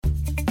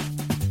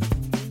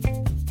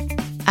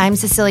I'm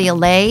Cecilia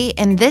Lay,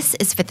 and this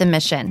is Fifth and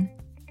Mission.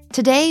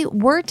 Today,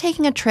 we're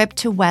taking a trip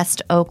to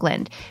West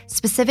Oakland,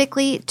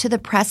 specifically to the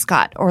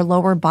Prescott or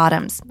Lower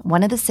Bottoms,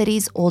 one of the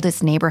city's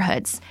oldest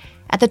neighborhoods.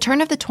 At the turn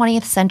of the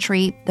 20th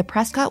century, the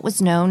Prescott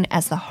was known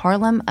as the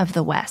Harlem of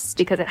the West.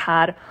 Because it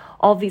had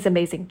all these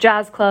amazing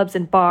jazz clubs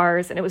and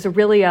bars, and it was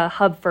really a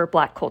hub for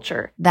Black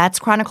culture. That's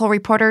Chronicle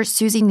reporter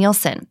Susie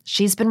Nielsen.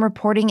 She's been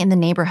reporting in the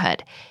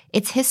neighborhood.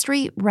 Its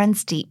history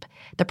runs deep.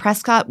 The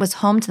Prescott was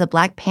home to the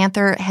Black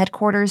Panther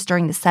headquarters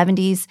during the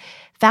 70s.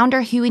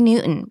 Founder Huey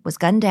Newton was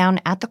gunned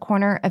down at the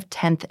corner of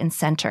 10th and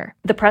Center.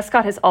 The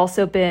Prescott has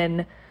also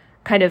been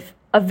kind of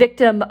a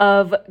victim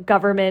of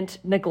government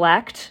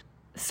neglect.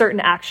 Certain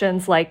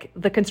actions like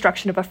the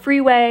construction of a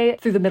freeway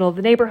through the middle of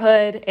the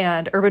neighborhood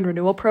and urban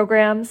renewal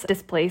programs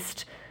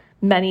displaced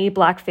many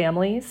Black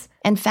families.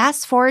 And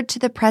fast forward to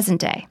the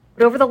present day.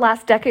 But over the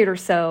last decade or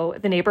so,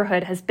 the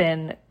neighborhood has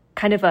been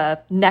kind of a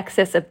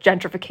nexus of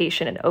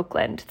gentrification in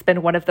Oakland. It's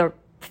been one of the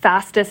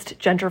fastest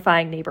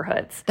gentrifying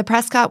neighborhoods. The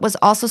Prescott was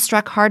also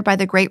struck hard by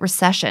the Great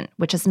Recession,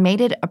 which has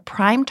made it a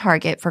prime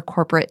target for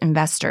corporate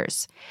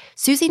investors.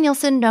 Susie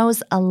Nielsen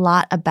knows a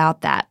lot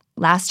about that.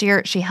 Last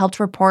year, she helped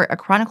report a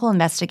Chronicle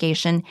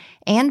investigation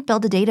and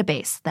build a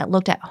database that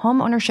looked at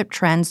home ownership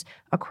trends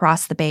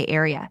across the Bay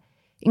Area.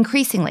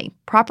 Increasingly,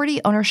 property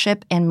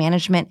ownership and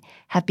management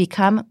have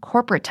become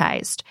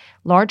corporatized.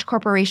 Large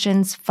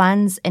corporations,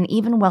 funds, and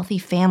even wealthy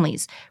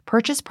families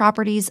purchase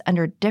properties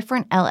under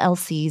different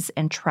LLCs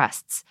and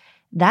trusts.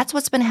 That's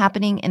what's been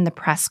happening in the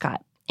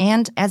Prescott.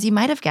 And as you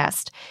might have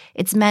guessed,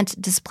 it's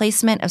meant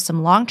displacement of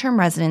some long-term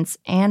residents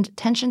and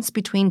tensions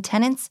between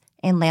tenants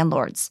and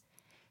landlords.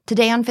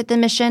 Today on Fifth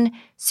and Mission,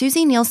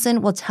 Susie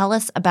Nielsen will tell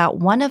us about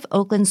one of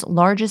Oakland's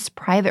largest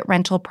private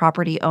rental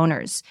property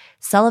owners,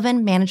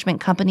 Sullivan Management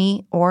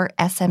Company, or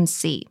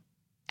SMC.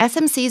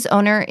 SMC's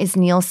owner is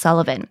Neil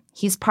Sullivan.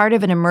 He's part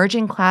of an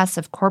emerging class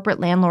of corporate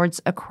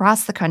landlords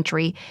across the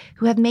country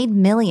who have made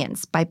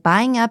millions by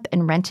buying up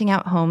and renting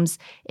out homes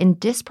in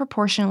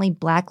disproportionately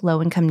Black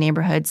low-income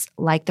neighborhoods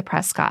like the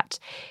Prescott.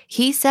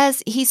 He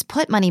says he's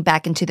put money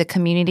back into the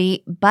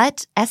community,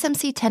 but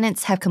SMC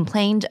tenants have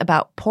complained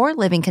about poor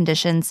living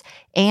conditions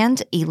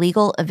and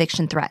illegal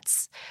eviction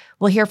threats.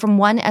 We'll hear from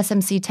one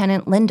SMC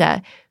tenant,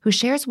 Linda, who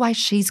shares why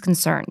she's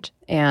concerned.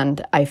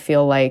 And I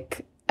feel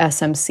like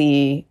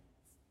SMC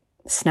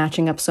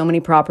snatching up so many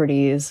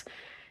properties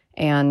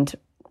and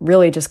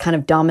really just kind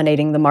of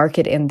dominating the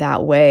market in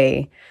that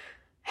way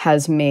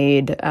has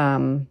made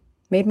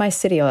my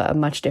city a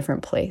much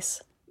different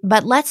place.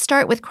 But let's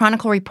start with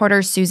Chronicle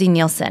reporter Susie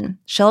Nielsen.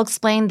 She'll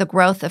explain the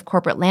growth of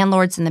corporate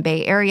landlords in the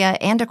Bay Area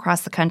and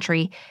across the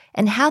country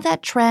and how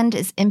that trend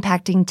is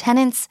impacting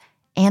tenants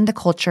and the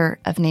culture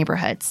of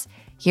neighborhoods.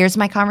 Here's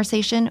my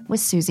conversation with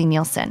Susie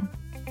Nielsen.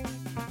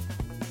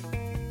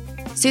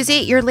 Susie,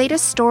 your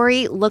latest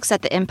story looks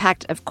at the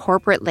impact of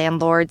corporate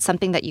landlords,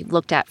 something that you've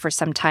looked at for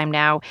some time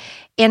now.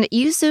 And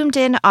you zoomed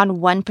in on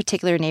one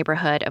particular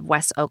neighborhood of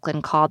West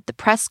Oakland called the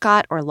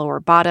Prescott or Lower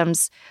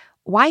Bottoms.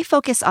 Why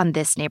focus on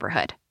this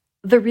neighborhood?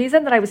 The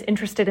reason that I was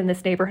interested in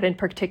this neighborhood in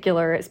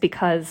particular is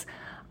because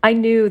I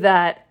knew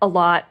that a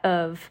lot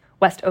of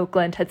West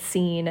Oakland had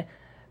seen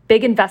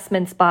big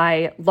investments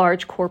by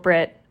large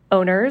corporate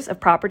owners of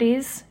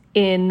properties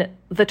in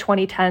the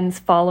 2010s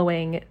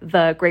following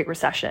the Great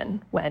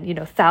Recession,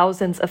 when,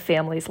 thousands of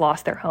families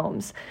lost their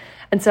homes.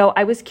 And so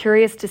I was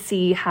curious to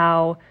see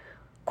how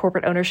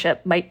corporate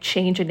ownership might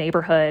change a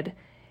neighborhood.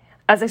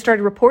 As I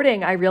started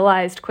reporting, I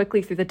realized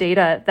quickly through the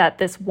data that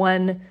this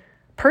one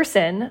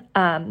person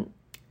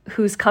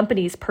whose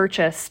companies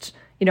purchased,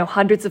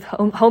 hundreds of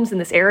homes in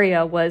this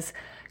area was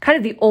kind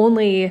of the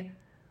only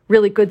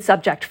really good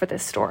subject for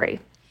this story.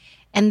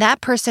 And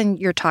that person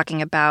you're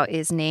talking about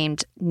is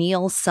named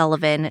Neil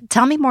Sullivan.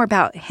 Tell me more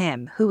about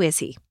him. Who is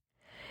he?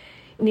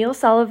 Neil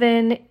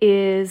Sullivan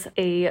is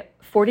a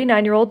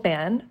 49-year-old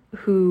man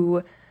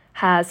who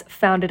has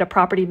founded a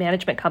property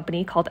management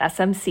company called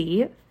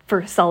SMC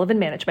for Sullivan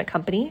Management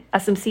Company,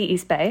 SMC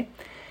East Bay.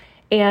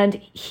 And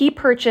he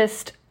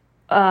purchased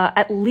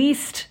at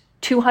least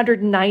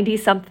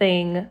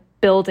 290-something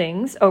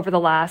buildings over the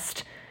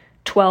last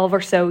 12 or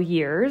so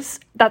years.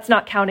 That's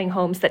not counting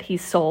homes that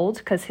he's sold,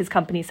 because his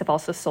companies have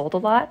also sold a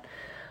lot.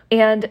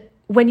 And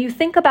when you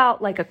think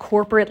about like a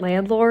corporate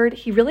landlord,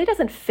 he really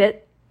doesn't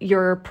fit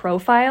your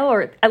profile,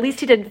 or at least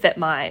he didn't fit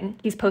mine.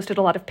 He's posted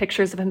a lot of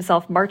pictures of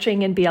himself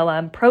marching in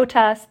BLM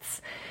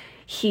protests.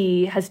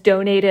 He has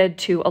donated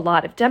to a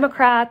lot of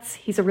Democrats.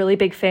 He's a really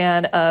big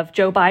fan of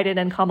Joe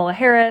Biden and Kamala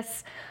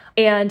Harris.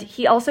 And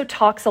he also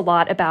talks a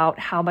lot about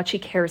how much he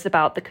cares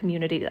about the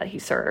community that he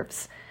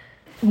serves.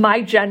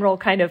 My general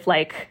kind of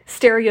like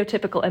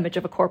stereotypical image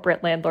of a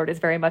corporate landlord is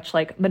very much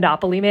like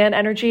Monopoly Man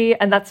energy,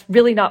 and that's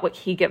really not what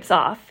he gives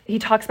off. He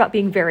talks about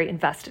being very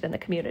invested in the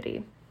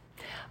community.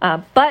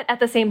 But at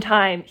the same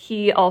time,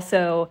 he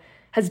also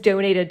has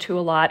donated to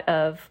a lot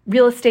of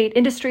real estate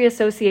industry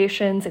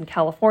associations in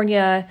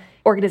California,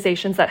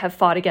 organizations that have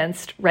fought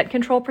against rent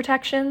control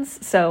protections.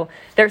 So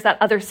there's that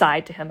other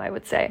side to him, I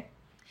would say.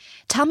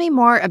 Tell me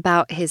more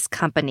about his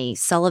company,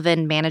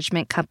 Sullivan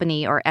Management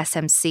Company, or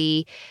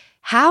SMC.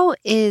 How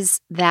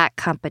is that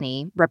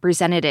company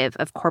representative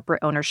of corporate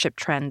ownership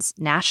trends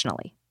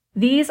nationally?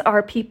 These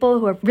are people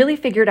who have really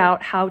figured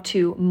out how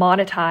to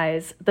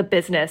monetize the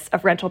business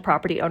of rental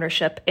property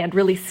ownership and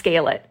really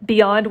scale it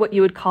beyond what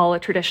you would call a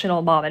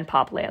traditional mom and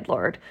pop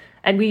landlord.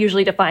 And we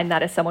usually define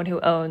that as someone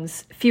who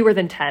owns fewer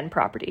than 10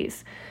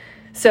 properties.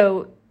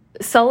 So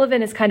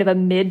Sullivan is kind of a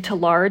mid to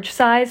large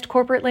sized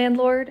corporate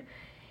landlord.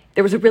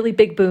 There was a really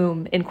big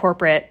boom in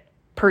corporate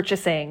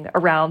purchasing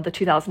around the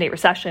 2008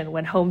 recession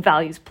when home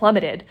values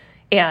plummeted,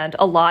 and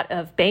a lot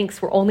of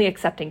banks were only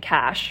accepting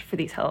cash for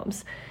these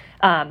homes.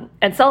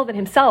 And Sullivan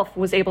himself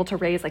was able to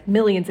raise like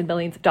millions and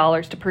millions of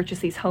dollars to purchase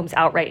these homes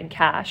outright in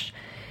cash.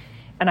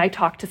 And I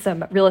talked to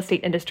some real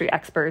estate industry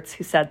experts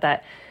who said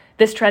that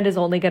this trend is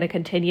only going to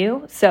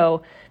continue.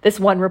 So this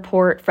one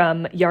report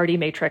from Yardi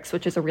Matrix,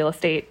 which is a real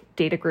estate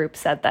data group,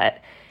 said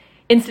that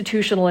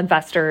institutional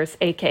investors,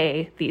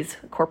 aka these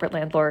corporate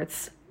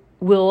landlords,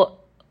 will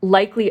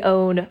likely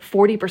own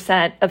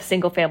 40% of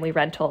single-family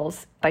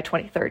rentals by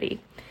 2030.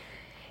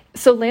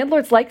 So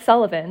landlords like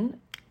Sullivan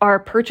are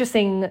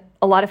purchasing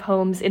a lot of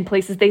homes in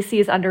places they see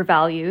as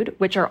undervalued,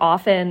 which are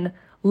often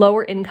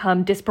lower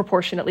income,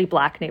 disproportionately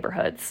Black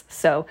neighborhoods.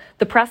 So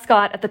the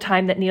Prescott at the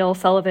time that Neil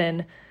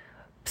Sullivan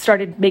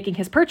started making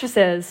his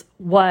purchases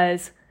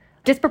was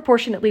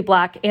disproportionately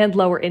Black and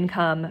lower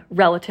income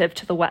relative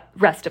to the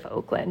rest of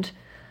Oakland.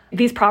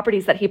 These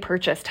properties that he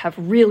purchased have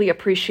really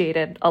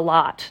appreciated a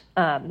lot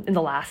in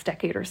the last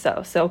decade or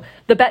so. So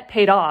the bet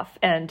paid off,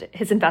 and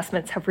his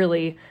investments have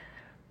really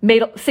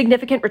made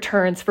significant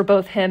returns for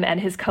both him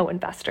and his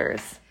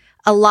co-investors.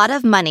 A lot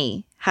of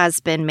money has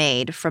been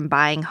made from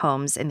buying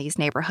homes in these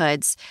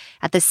neighborhoods.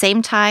 At the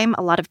same time,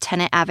 a lot of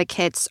tenant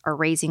advocates are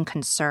raising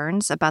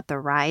concerns about the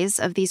rise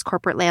of these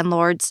corporate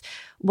landlords.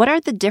 What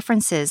are the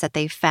differences that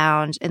they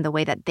found in the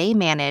way that they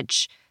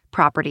manage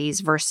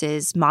properties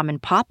versus mom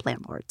and pop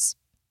landlords?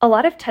 A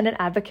lot of tenant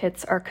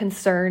advocates are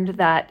concerned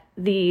that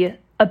the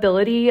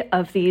ability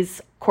of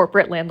these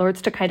corporate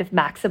landlords to kind of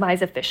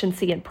maximize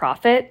efficiency and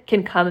profit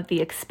can come at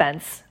the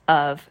expense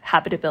of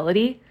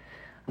habitability.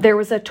 There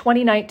was a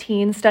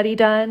 2019 study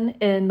done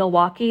in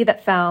Milwaukee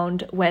that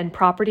found when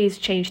properties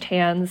changed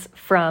hands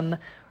from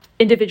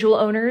individual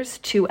owners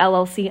to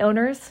LLC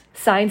owners,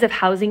 signs of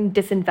housing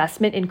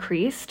disinvestment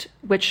increased,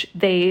 which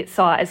they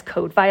saw as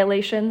code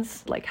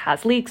violations, like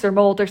has leaks or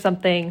mold or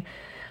something.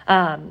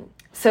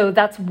 So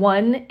that's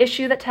one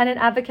issue that tenant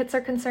advocates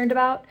are concerned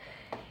about.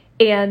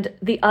 And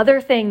the other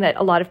thing that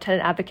a lot of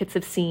tenant advocates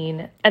have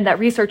seen, and that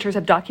researchers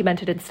have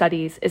documented in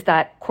studies, is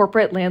that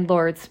corporate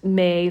landlords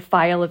may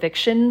file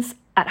evictions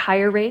at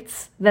higher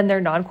rates than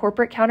their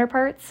non-corporate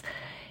counterparts.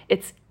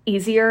 It's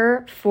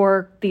easier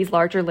for these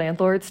larger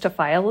landlords to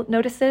file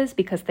notices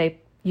because they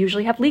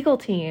usually have legal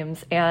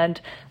teams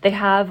and they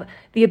have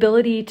the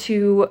ability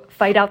to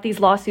fight out these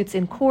lawsuits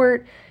in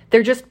court.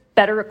 They're just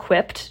better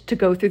equipped to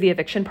go through the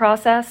eviction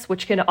process,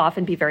 which can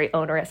often be very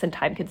onerous and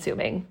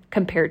time-consuming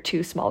compared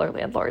to smaller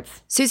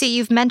landlords. Susie,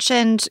 you've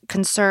mentioned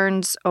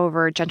concerns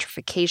over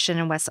gentrification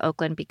in West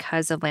Oakland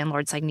because of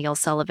landlords like Neil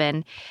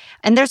Sullivan.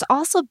 And there's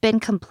also been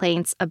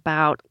complaints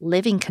about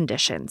living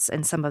conditions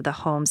in some of the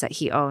homes that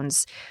he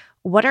owns.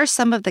 What are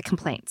some of the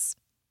complaints?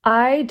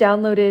 I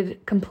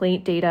downloaded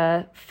complaint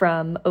data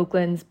from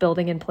Oakland's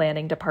Building and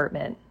Planning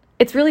Department.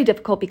 It's really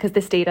difficult because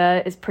this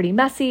data is pretty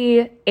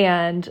messy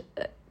and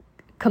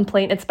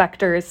complaint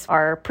inspectors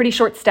are pretty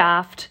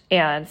short-staffed,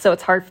 and so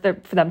it's hard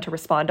for them to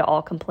respond to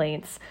all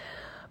complaints.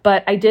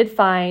 But I did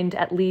find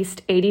at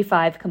least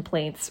 85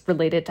 complaints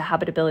related to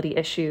habitability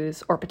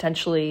issues or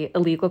potentially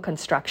illegal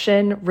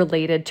construction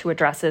related to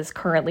addresses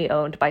currently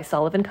owned by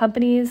Sullivan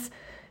companies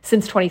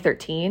since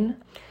 2013.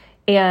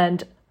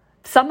 And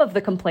some of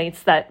the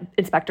complaints that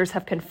inspectors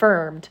have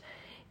confirmed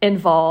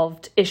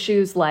involved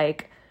issues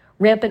like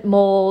rampant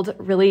mold,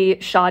 really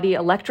shoddy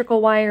electrical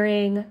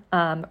wiring,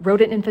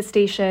 rodent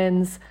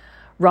infestations,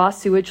 raw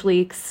sewage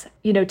leaks.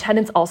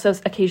 Tenants also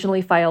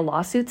occasionally file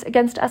lawsuits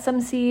against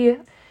SMC.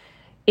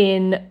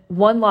 In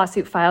one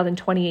lawsuit filed in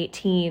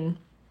 2018,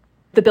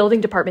 the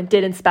building department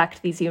did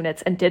inspect these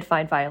units and did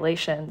find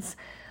violations.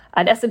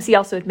 And SMC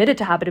also admitted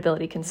to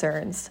habitability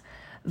concerns.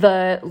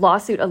 The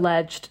lawsuit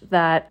alleged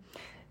that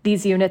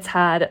these units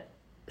had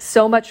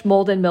so much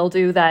mold and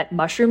mildew that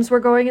mushrooms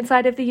were growing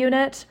inside of the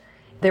unit.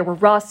 There were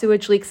raw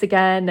sewage leaks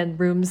again, and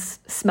rooms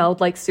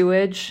smelled like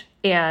sewage.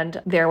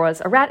 And there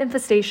was a rat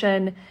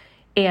infestation,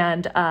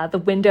 and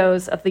the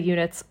windows of the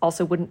units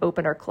also wouldn't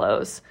open or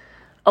close.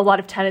 A lot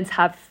of tenants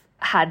have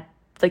had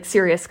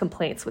serious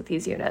complaints with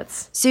these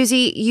units.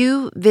 Susie,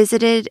 you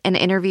visited and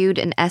interviewed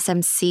an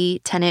SMC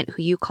tenant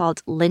who you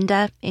called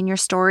Linda in your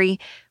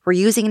story. We're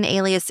using an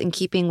alias in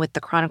keeping with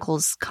the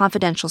Chronicle's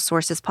confidential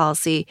sources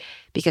policy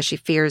because she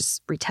fears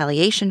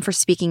retaliation for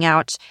speaking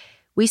out.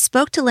 We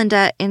spoke to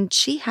Linda, and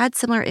she had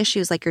similar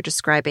issues like you're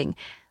describing.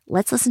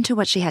 Let's listen to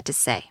what she had to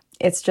say.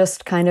 It's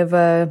just kind of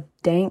a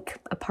dank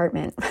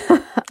apartment.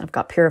 I've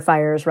got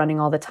purifiers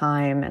running all the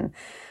time, and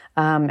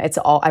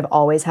I've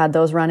always had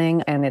those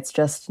running, and it's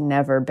just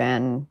never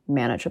been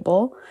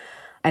manageable.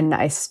 And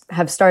I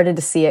have started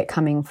to see it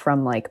coming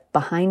from like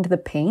behind the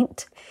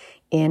paint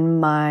in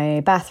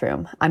my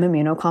bathroom. I'm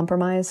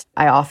immunocompromised.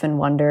 I often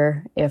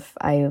wonder if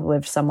I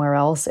lived somewhere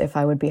else, if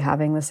I would be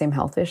having the same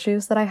health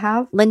issues that I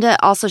have. Linda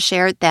also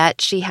shared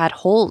that she had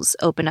holes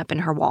open up in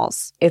her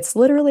walls. It's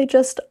literally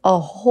just a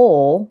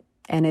hole,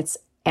 and it's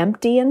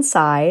empty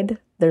inside.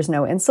 There's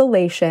no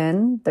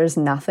insulation. There's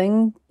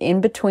nothing in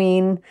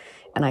between.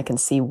 And I can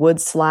see wood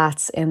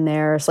slats in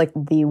there. It's like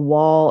the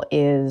wall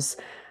is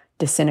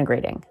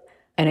disintegrating.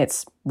 And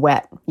it's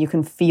wet. You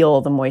can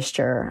feel the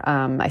moisture.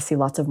 I see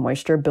lots of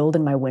moisture build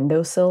in my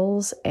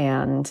windowsills,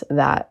 and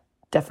that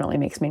definitely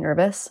makes me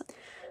nervous.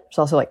 There's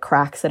also like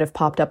cracks that have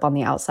popped up on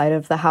the outside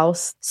of the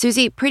house.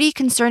 Susie, pretty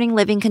concerning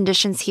living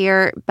conditions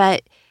here,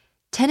 but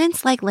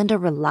tenants like Linda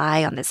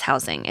rely on this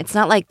housing. It's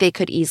not like they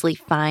could easily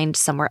find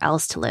somewhere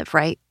else to live,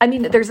 right? I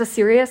mean, there's a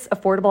serious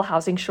affordable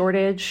housing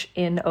shortage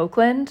in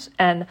Oakland,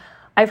 and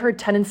I've heard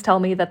tenants tell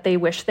me that they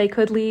wish they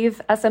could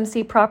leave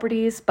SMC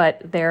properties,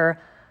 but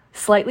they're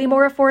slightly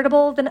more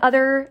affordable than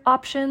other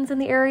options in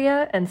the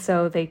area, and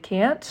so they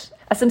can't.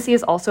 SMC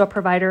is also a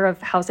provider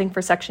of housing for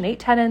Section 8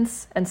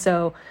 tenants, and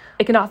so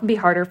it can often be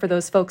harder for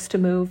those folks to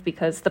move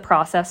because the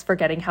process for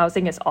getting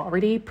housing is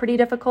already pretty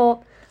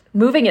difficult.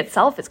 Moving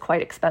itself is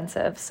quite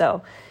expensive.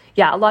 So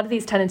yeah, a lot of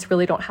these tenants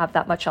really don't have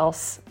that much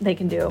else they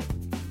can do.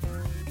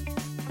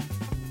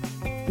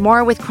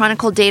 More with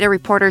Chronicle data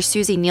reporter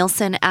Susie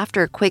Nielsen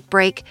after a quick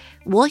break.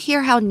 We'll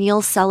hear how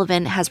Neil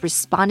Sullivan has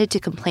responded to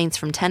complaints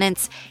from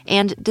tenants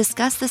and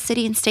discuss the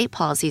city and state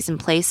policies in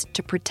place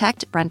to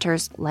protect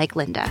renters like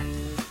Linda.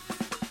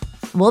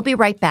 We'll be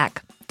right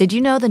back. Did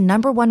you know the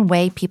number one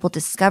way people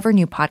discover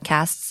new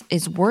podcasts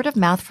is word of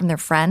mouth from their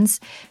friends?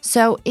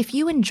 So if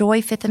you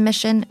enjoy Fifth and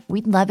Mission,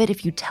 we'd love it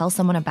if you tell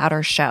someone about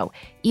our show,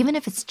 even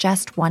if it's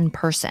just one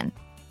person.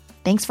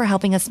 Thanks for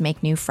helping us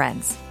make new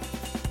friends.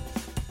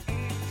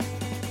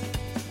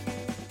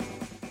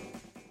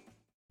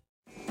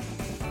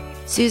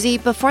 Susie,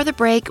 before the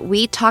break,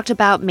 we talked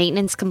about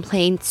maintenance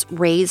complaints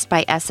raised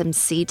by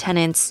SMC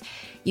tenants.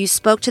 You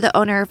spoke to the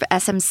owner of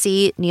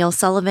SMC, Neil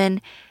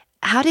Sullivan.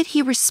 How did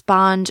he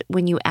respond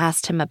when you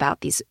asked him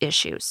about these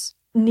issues?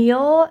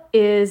 Neil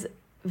is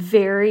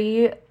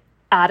very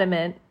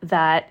adamant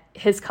that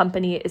his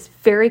company is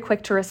very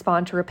quick to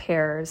respond to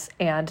repairs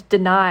and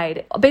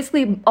denied.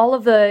 Basically, all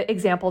of the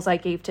examples I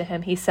gave to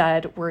him, he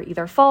said, were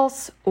either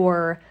false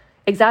or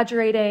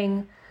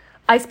exaggerating.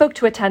 I spoke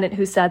to a tenant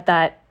who said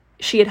that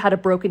she had had a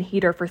broken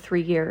heater for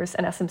 3 years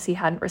and SMC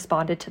hadn't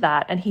responded to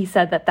that. And he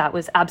said that that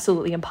was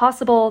absolutely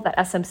impossible, that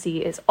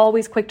SMC is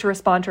always quick to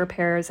respond to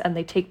repairs and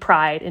they take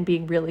pride in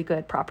being really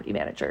good property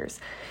managers.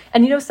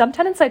 And, some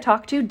tenants I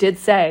talked to did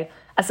say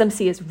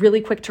SMC is really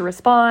quick to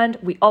respond.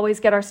 We always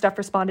get our stuff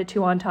responded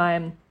to on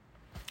time.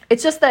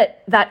 It's just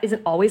that that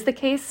isn't always the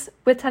case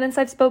with tenants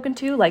I've spoken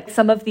to, like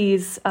some of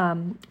these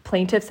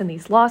plaintiffs in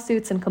these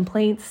lawsuits and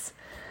complaints.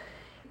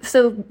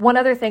 So one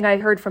other thing I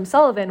heard from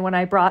Sullivan when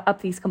I brought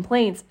up these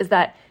complaints is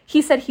that he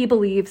said he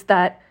believes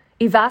that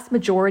a vast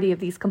majority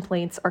of these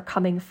complaints are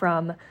coming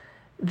from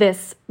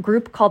this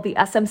group called the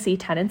SMC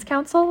Tenants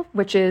Council,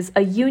 which is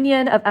a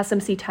union of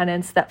SMC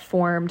tenants that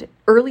formed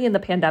early in the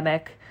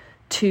pandemic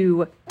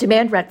to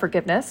demand rent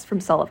forgiveness from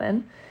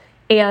Sullivan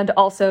and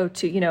also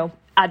to,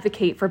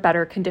 advocate for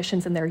better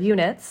conditions in their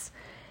units.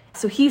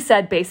 So he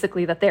said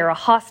basically that they're a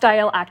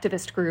hostile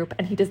activist group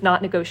and he does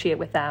not negotiate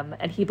with them.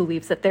 And he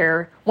believes that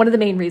they're one of the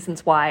main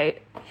reasons why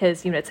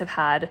his units have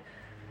had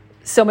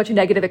so much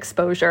negative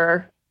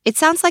exposure. It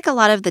sounds like a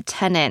lot of the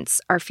tenants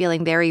are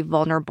feeling very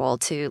vulnerable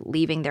to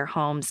leaving their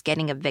homes,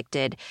 getting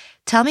evicted.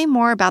 Tell me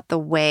more about the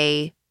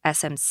way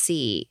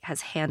SMC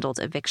has handled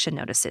eviction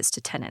notices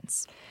to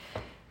tenants.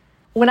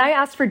 When I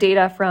asked for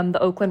data from the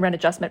Oakland Rent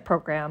Adjustment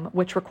Program,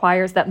 which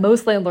requires that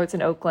most landlords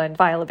in Oakland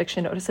file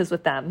eviction notices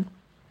with them,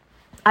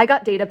 I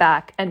got data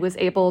back and was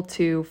able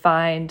to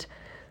find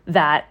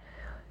that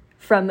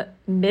from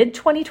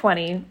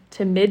mid-2020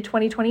 to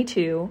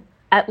mid-2022,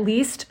 at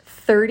least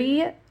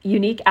 30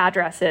 unique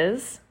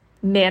addresses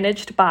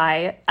managed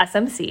by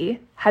SMC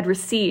had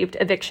received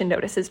eviction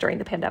notices during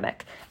the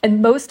pandemic.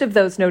 And most of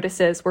those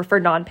notices were for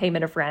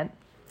non-payment of rent.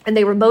 And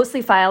they were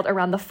mostly filed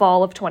around the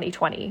fall of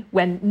 2020,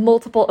 when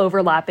multiple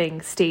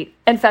overlapping state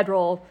and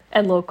federal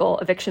and local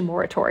eviction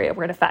moratoria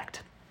were in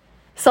effect.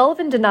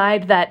 Sullivan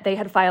denied that they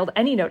had filed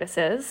any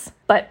notices,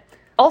 but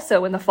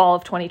also in the fall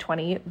of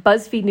 2020,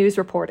 BuzzFeed News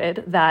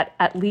reported that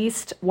at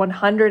least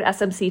 100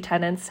 SMC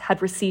tenants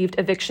had received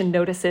eviction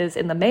notices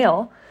in the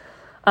mail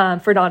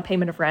for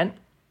non-payment of rent.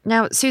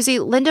 Now, Susie,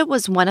 Linda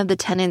was one of the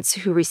tenants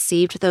who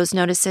received those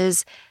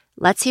notices.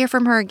 Let's hear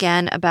from her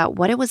again about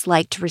what it was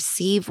like to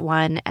receive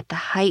one at the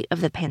height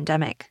of the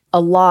pandemic.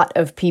 A lot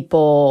of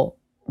people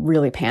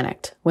really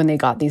panicked when they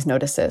got these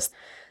notices.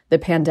 The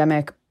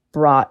pandemic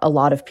brought a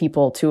lot of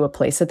people to a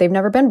place that they've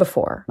never been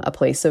before, a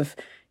place of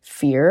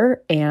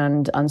fear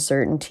and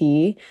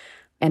uncertainty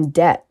and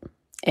debt.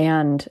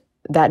 And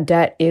that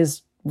debt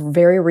is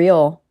very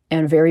real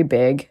and very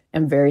big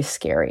and very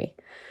scary.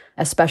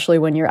 especially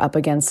when you're up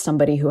against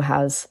somebody who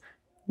has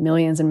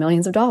millions and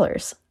millions of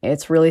dollars.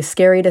 It's really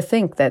scary to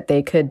think that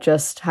they could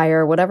just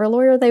hire whatever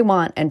lawyer they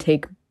want and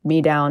take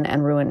me down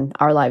and ruin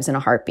our lives in a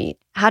heartbeat.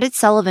 How did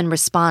Sullivan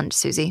respond,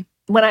 Susie?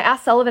 When I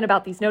asked Sullivan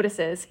about these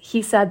notices,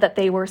 he said that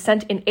they were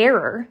sent in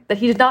error, that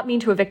he did not mean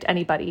to evict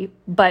anybody.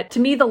 But to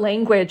me, the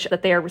language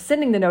that they are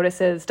rescinding the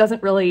notices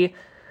doesn't really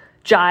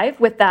jive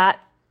with that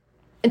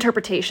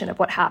interpretation of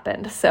what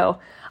happened. So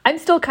I'm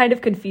still kind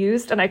of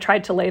confused, and I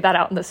tried to lay that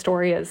out in the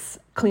story as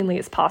cleanly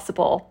as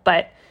possible.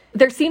 But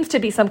there seems to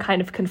be some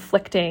kind of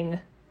conflicting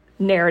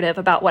narrative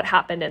about what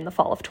happened in the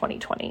fall of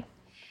 2020.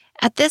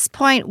 At this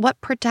point, what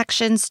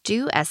protections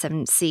do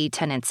SMC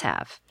tenants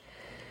have?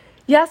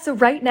 Yeah, so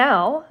right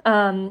now,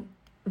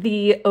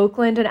 the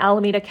Oakland and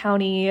Alameda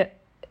County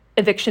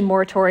eviction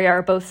moratoria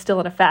are both still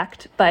in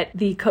effect, but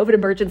the COVID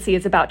emergency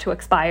is about to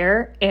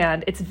expire,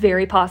 and it's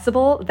very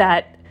possible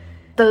that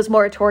those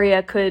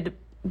moratoria could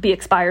be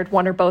expired,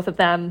 one or both of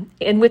them,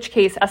 in which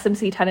case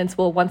SMC tenants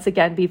will once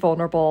again be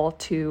vulnerable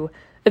to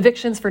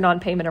evictions for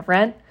non-payment of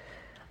rent.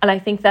 And I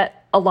think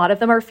that a lot of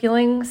them are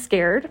feeling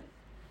scared,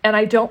 and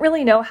I don't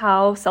really know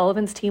how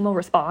Sullivan's team will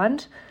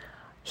respond.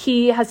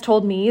 He has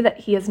told me that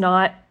he has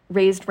not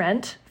raised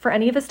rent for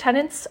any of his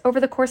tenants over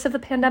the course of the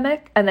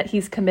pandemic, and that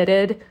he's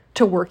committed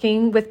to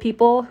working with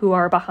people who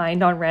are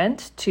behind on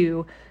rent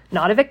to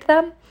not evict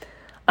them.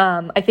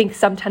 I think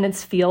some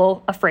tenants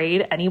feel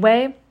afraid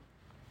anyway,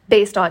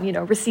 based on,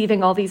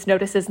 receiving all these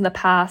notices in the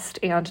past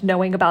and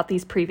knowing about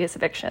these previous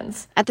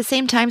evictions. At the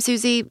same time,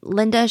 Susie,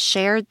 Linda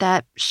shared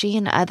that she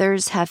and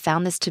others have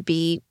found this to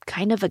be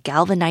kind of a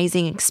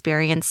galvanizing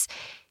experience.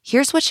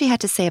 Here's what she had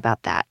to say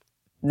about that.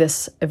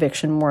 This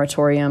eviction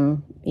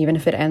moratorium, even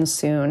if it ends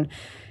soon,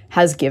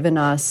 has given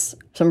us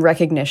some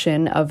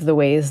recognition of the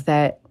ways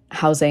that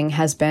housing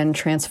has been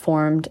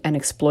transformed and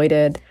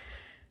exploited.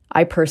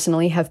 I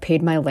personally have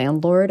paid my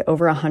landlord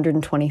over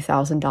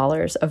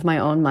 $120,000 of my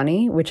own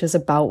money, which is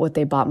about what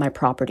they bought my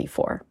property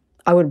for.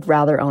 I would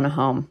rather own a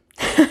home,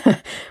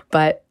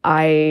 but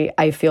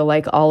I feel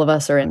like all of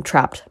us are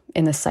trapped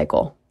in this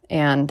cycle.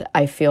 And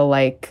I feel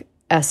like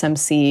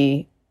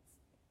SMC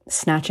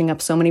snatching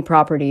up so many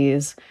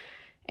properties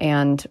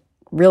and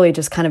really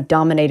just kind of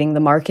dominating the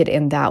market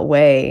in that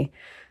way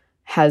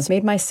has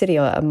made my city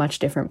a much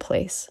different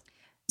place.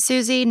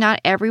 Susie,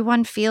 not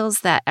everyone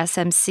feels that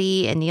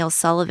SMC and Neil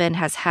Sullivan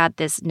has had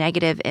this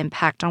negative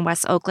impact on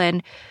West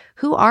Oakland.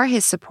 Who are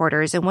his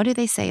supporters and what do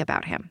they say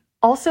about him?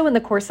 Also, in the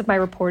course of my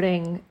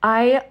reporting,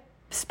 I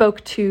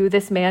spoke to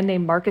this man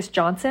named Marcus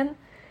Johnson.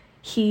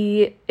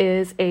 He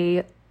is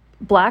a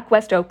Black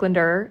West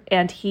Oaklander,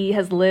 and he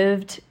has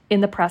lived in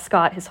the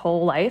Prescott his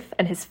whole life,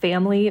 and his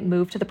family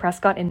moved to the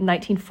Prescott in the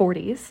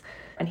 1940s,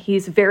 and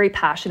he's very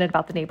passionate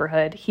about the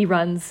neighborhood. He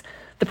runs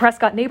the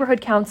Prescott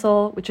Neighborhood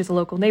Council, which is a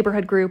local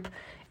neighborhood group.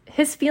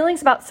 His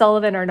feelings about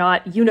Sullivan are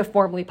not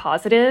uniformly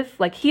positive.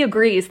 Like, he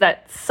agrees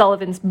that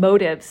Sullivan's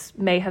motives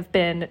may have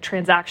been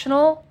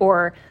transactional,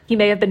 or he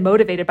may have been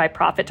motivated by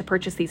profit to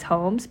purchase these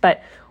homes,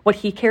 but what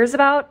he cares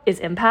about is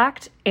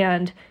impact,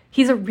 and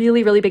he's a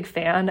really, really big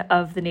fan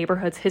of the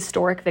neighborhood's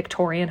historic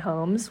Victorian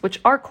homes, which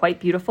are quite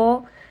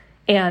beautiful,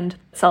 and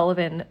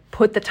Sullivan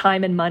put the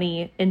time and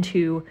money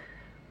into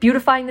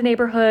beautifying the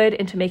neighborhood,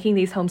 into making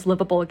these homes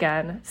livable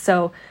again.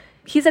 So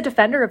he's a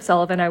defender of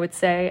Sullivan, I would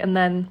say. And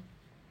then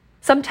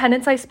some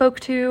tenants I spoke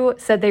to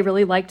said they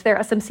really liked their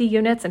SMC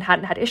units and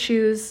hadn't had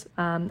issues.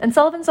 And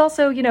Sullivan's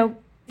also,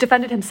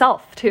 defended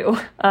himself too.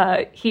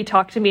 He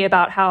talked to me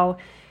about how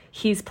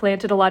he's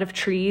planted a lot of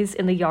trees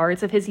in the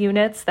yards of his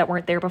units that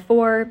weren't there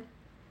before.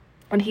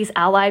 And he's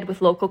allied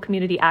with local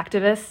community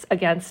activists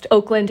against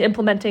Oakland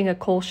implementing a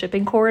coal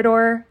shipping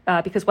corridor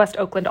because West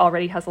Oakland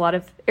already has a lot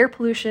of air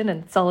pollution,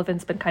 and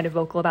Sullivan's been kind of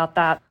vocal about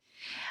that.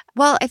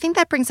 Well, I think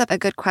that brings up a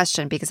good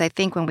question, because I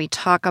think when we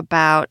talk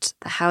about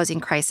the housing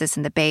crisis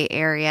in the Bay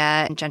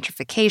Area and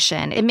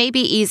gentrification, it may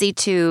be easy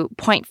to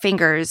point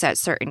fingers at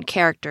certain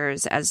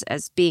characters as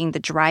being the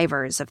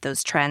drivers of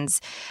those trends.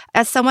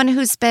 As someone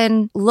who's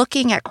been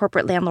looking at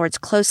corporate landlords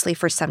closely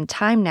for some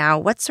time now,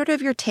 what's sort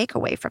of your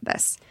takeaway from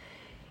this?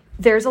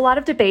 There's a lot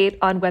of debate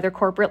on whether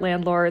corporate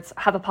landlords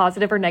have a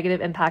positive or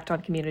negative impact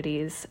on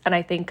communities, and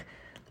I think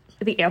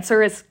the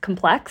answer is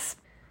complex.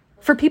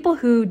 For people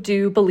who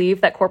do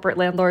believe that corporate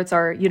landlords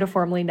are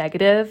uniformly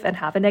negative and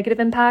have a negative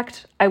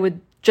impact, I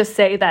would just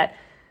say that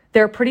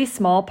they're a pretty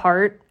small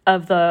part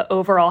of the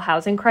overall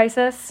housing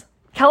crisis.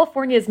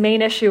 California's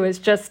main issue is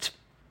just,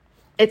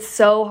 it's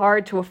so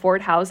hard to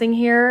afford housing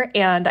here,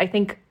 and I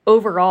think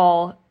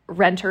overall,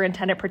 renter and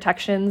tenant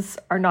protections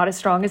are not as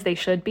strong as they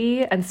should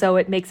be. And so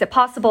it makes it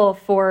possible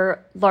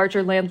for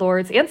larger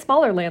landlords and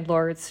smaller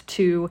landlords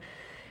to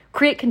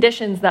create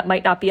conditions that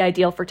might not be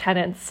ideal for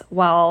tenants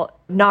while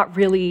not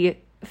really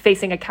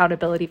facing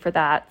accountability for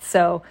that.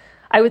 So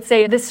I would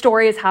say this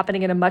story is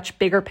happening in a much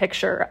bigger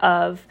picture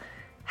of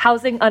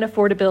housing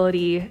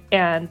unaffordability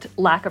and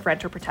lack of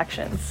renter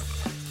protections.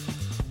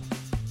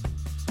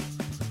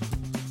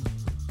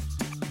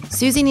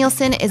 Susie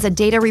Nielsen is a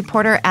data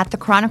reporter at The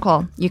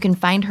Chronicle. You can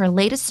find her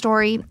latest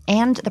story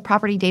and the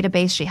property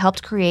database she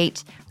helped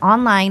create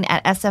online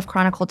at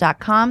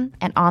sfchronicle.com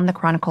and on the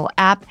Chronicle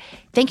app.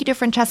 Thank you to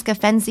Francesca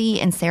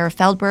Fenzi and Sarah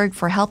Feldberg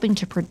for helping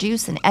to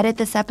produce and edit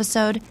this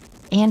episode,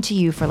 and to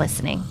you for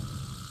listening.